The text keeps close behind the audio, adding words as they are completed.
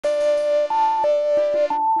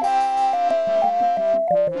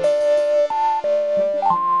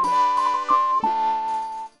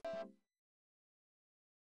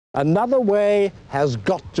Another way has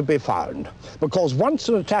got to be found, because once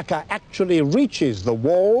an attacker actually reaches the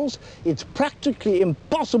walls, it's practically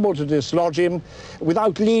impossible to dislodge him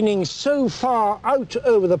without leaning so far out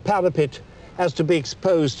over the parapet as to be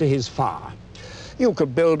exposed to his fire. You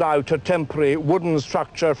could build out a temporary wooden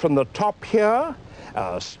structure from the top here,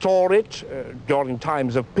 store it during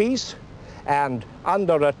times of peace, and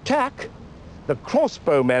under attack, the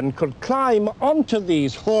crossbowmen could climb onto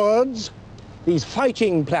these hoards, these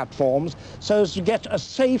fighting platforms, so as to get a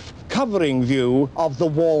safe covering view of the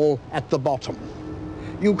wall at the bottom.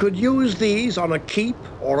 You could use these on a keep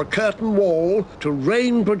or a curtain wall to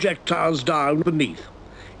rain projectiles down beneath.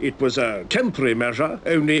 It was a temporary measure,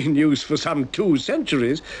 only in use for some 2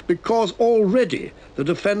 centuries, because already the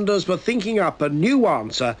defenders were thinking up a new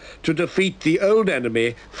answer to defeat the old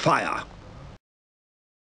enemy, fire.